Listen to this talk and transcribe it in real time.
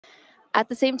At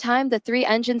the same time, the 3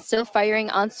 engines still firing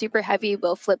on Super Heavy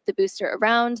will flip the booster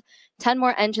around. 10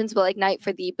 more engines will ignite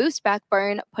for the boost back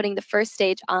burn, putting the first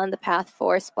stage on the path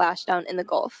for splashdown in the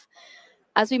Gulf.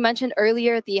 As we mentioned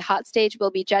earlier, the hot stage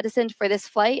will be jettisoned for this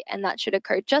flight, and that should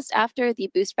occur just after the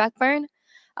boost back burn.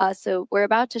 So we're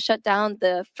about to shut down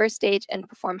the first stage and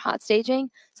perform hot staging.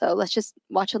 So let's just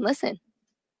watch and listen.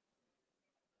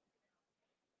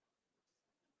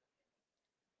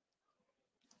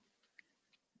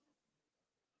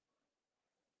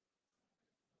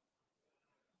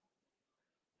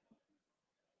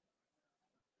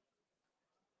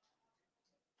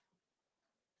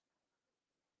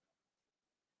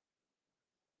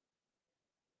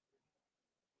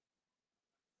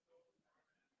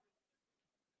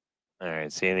 All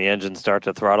right, seeing the engine start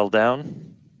to throttle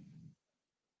down.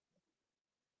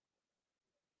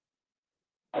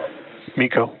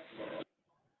 Miko.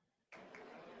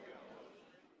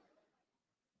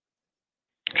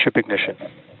 Ship ignition.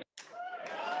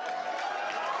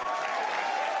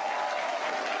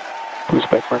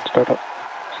 Boost back burn startup.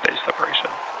 Stage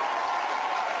separation.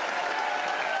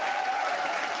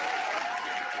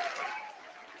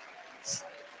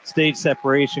 Stage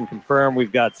separation confirmed.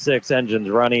 We've got 6 engines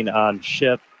running on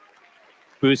ship.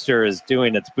 Booster is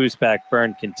doing its boost back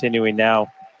burn, continuing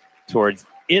now towards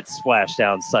its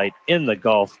splashdown site in the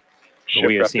Gulf.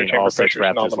 We are seeing all 6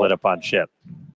 Raptors lit up on ship.